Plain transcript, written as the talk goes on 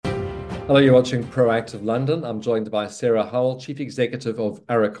Hello, you're watching Proactive London. I'm joined by Sarah Howell, Chief Executive of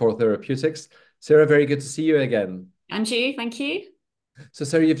Arecor Therapeutics. Sarah, very good to see you again. And you, thank you. So,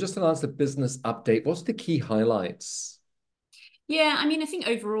 Sarah, you've just announced a business update. What's the key highlights? Yeah, I think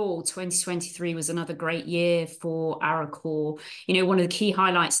overall 2023 was another great year for Arecor. One of the key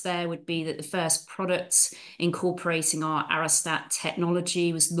highlights there would be that the first product incorporating our Arestat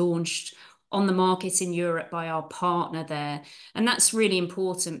technology was launched on the market in Europe by our partner there. And that's really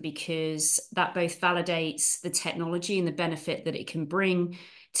important because that both validates the technology and the benefit that it can bring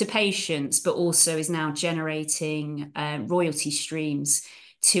to patients, but also is now generating royalty streams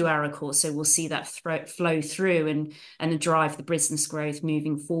to Arecor. So we'll see that flow through and drive the business growth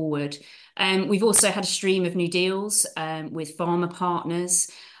moving forward. We've also had a stream of new deals with pharma partners.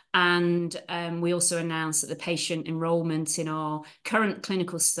 And we also announced that the patient enrollment in our current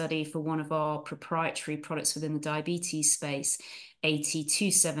clinical study for one of our proprietary products within the diabetes space,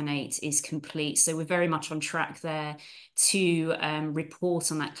 AT278, is complete. So we're very much on track there to report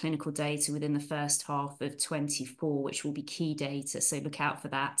on that clinical data within the first half of 24, which will be key data. So look out for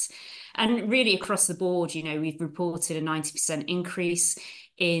that. And really across the board, we've reported a 90% increase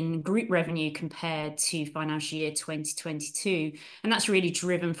in group revenue compared to financial year 2022. And that's really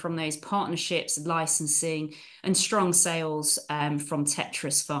driven from those partnerships, licensing, and strong sales from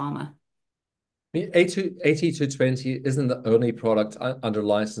Tetris Pharma. AT220 isn't the only product under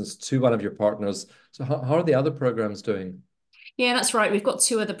license to one of your partners. So, how are the other programs doing? Yeah, that's right. We've got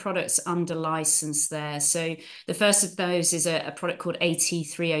two other products under license there. So the first of those is a product called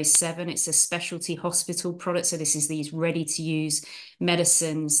AT307. It's a specialty hospital product. So this is these ready-to-use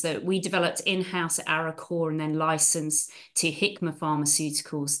medicines that we developed in-house at Arecor and then licensed to Hikma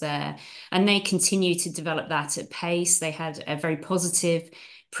Pharmaceuticals there. And they continue to develop that at pace. They had a very positive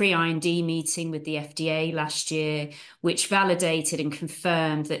pre-IND meeting with the FDA last year, which validated and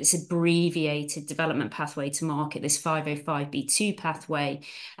confirmed that this abbreviated development pathway to market, this 505(b)(2) pathway,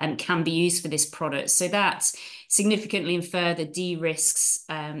 can be used for this product. So that significantly and further de-risks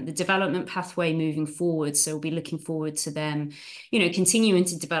the development pathway moving forward. So we'll be looking forward to them, continuing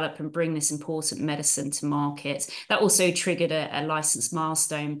to develop and bring this important medicine to market. That also triggered a license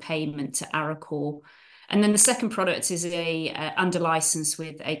milestone payment to Arecor. And then the second product is under license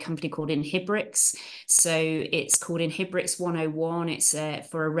with a company called Inhibrx. So it's called Inhibrx 101. It's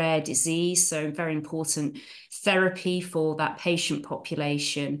for a rare disease, so very important therapy for that patient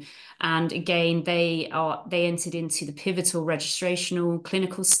population. And again, they entered into the pivotal registrational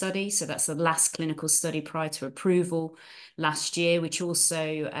clinical study. So that's the last clinical study prior to approval last year, which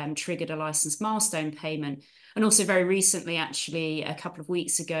also triggered a license milestone payment. And also very recently, actually, a couple of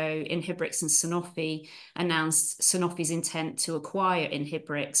weeks ago, Inhibrx and Sanofi announced Sanofi's intent to acquire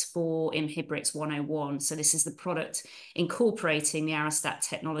Inhibrx for Inhibrx 101. So this is the product incorporating the Arestat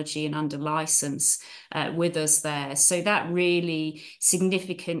technology and under license with us there. So that really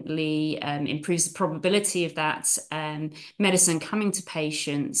significantly improves the probability of that medicine coming to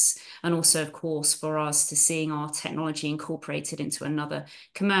patients, and also, of course, for us to seeing our technology incorporated into another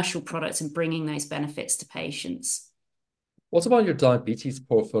commercial product and bringing those benefits to patients. What about your diabetes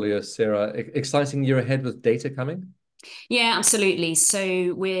portfolio, Sarah? Exciting year ahead with data coming? Yeah, absolutely.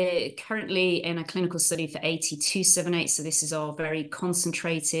 So we're currently in a clinical study for AT278. So this is our very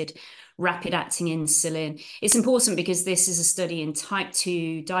concentrated, rapid-acting insulin. It's important because this is a study in type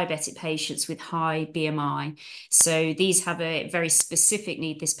 2 diabetic patients with high BMI. So these have a very specific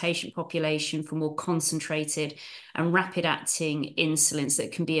need, this patient population, for more concentrated and rapid-acting insulins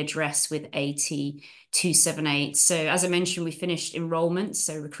that can be addressed with AT278. So as I mentioned, we finished enrollment,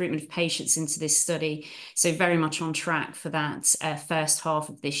 so recruitment of patients into this study. So very much on track for that first half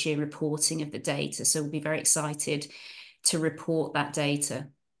of this year reporting of the data. So we'll be very excited to report that data.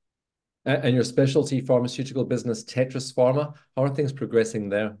 And your specialty pharmaceutical business, Tetris Pharma, how are things progressing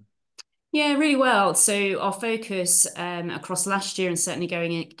there? Yeah, really well. So our focus across last year and certainly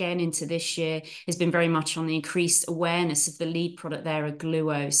going again into this year has been very much on the increased awareness of the lead product there,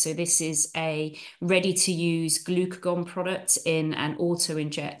 Agluo. So this is a ready-to-use glucagon product in an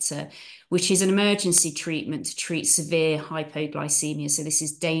auto-injector, which is an emergency treatment to treat severe hypoglycemia. So this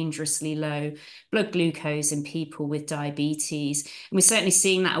is dangerously low blood glucose in people with diabetes. And we're certainly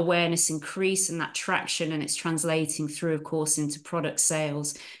seeing that awareness increase and that traction, and it's translating through, of course, into product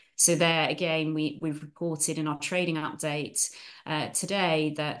sales. So there, again, we've reported in our trading update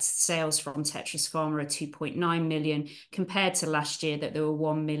today that sales from Tetris Pharma are 2.9 million compared to last year that there were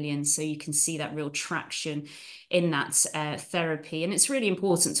 1 million. So you can see that real traction in that therapy. And it's really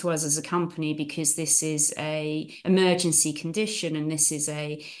important to us as a company because this is a emergency condition and this is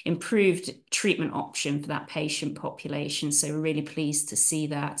a improved treatment option for that patient population. So we're really pleased to see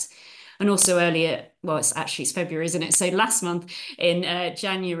that. And also earlier, well, it's February, isn't it? So last month in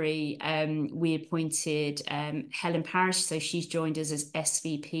January, we appointed Helen Parrish. So she's joined us as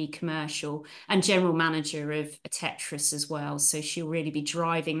SVP Commercial and General Manager of Tetris as well. So she'll really be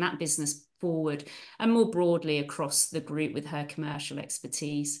driving that business forward and more broadly across the group with her commercial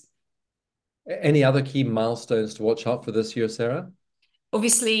expertise. Any other key milestones to watch out for this year, Sarah?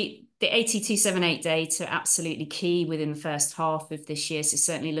 Obviously, the AT278 data are absolutely key within the first half of this year, so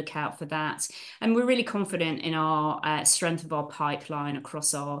certainly look out for that. And we're really confident in our strength of our pipeline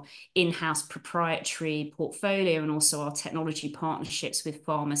across our in-house proprietary portfolio and also our technology partnerships with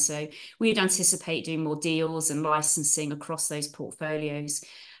pharma. So we'd anticipate doing more deals and licensing across those portfolios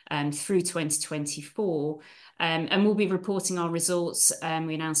through 2024. And we'll be reporting our results.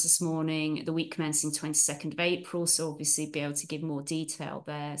 We announced this morning, the week commencing 22nd of April, so obviously be able to give more detail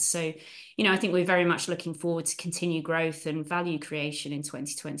there. So, I think we're very much looking forward to continued growth and value creation in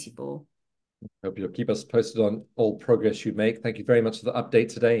 2024. Hope you'll keep us posted on all progress you make. Thank you very much for the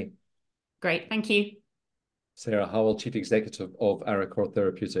update today. Great, thank you. Sarah Howell, Chief Executive of Arecor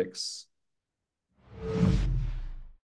Therapeutics.